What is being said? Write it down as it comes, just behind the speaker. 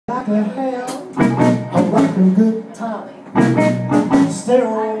can have a rockin' good time. Stay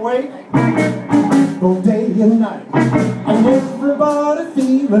awake, go day and night, and everybody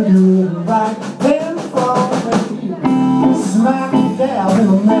feeling good right then for me. Smack dab in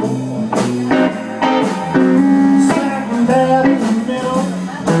the middle, smack dab in the middle,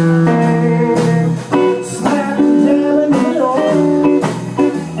 smack dab in the middle,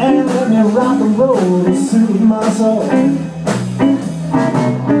 and let me rock and roll to soothe my soul.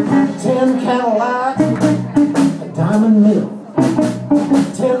 10 Cadillacs, a diamond mill,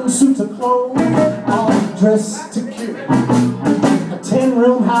 10 suits of clothes, all dressed to kill, a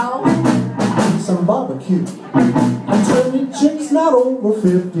 10-room house, some barbecue, and 20 chicks not over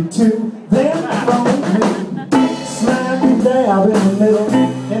 52. Then from me, smack and dab in the middle,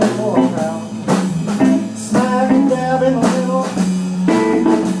 in for a crowd. Smack and dab in the middle,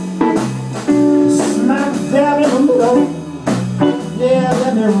 smack dab in the middle. Yeah,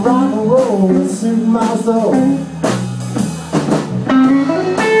 let me rock and roll and soothe my soul.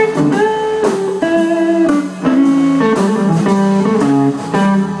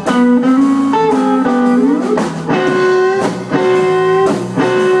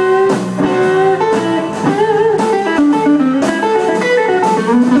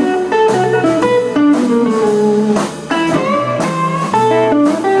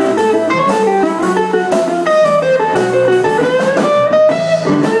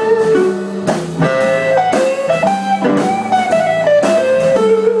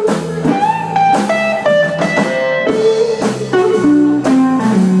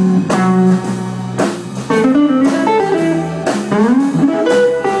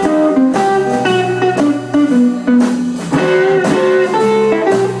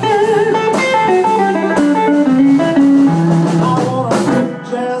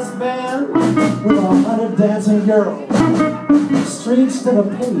 Dancing girls, streets that are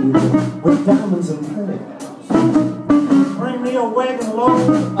paved with diamonds and pearls. Bring me a wagon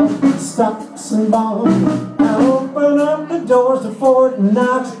load of stocks and bonds, and open up the doors to Fort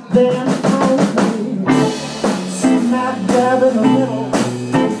Knox, then throw me. Smack dab in the middle,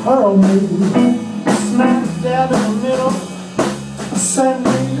 hurl me. Smack dab in the middle, send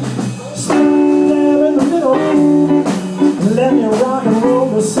me. Smack dab in the middle, let me rock and roll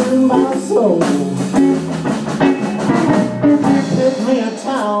to soothe my soul. Pick me a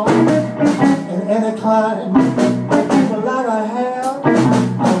town in any clime, people like I have,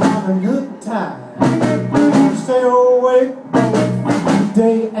 I'm having a good time. Stay awake both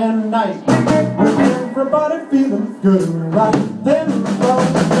day and night, with everybody feeling good and right. Then from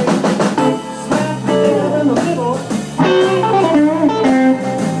me, smack dab in the middle,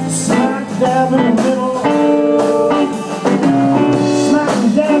 smack dab in the middle, smack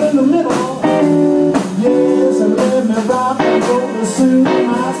dab in the middle. Yes, and let me rock and roll to soothe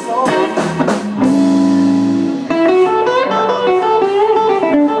my soul.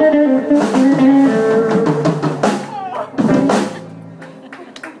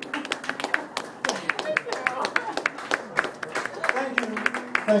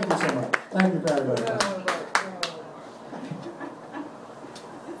 Thank you so much. Thank you very much.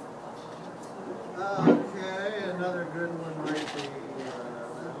 Okay, another good one might be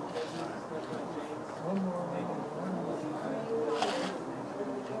one more.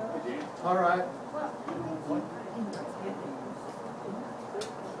 All right.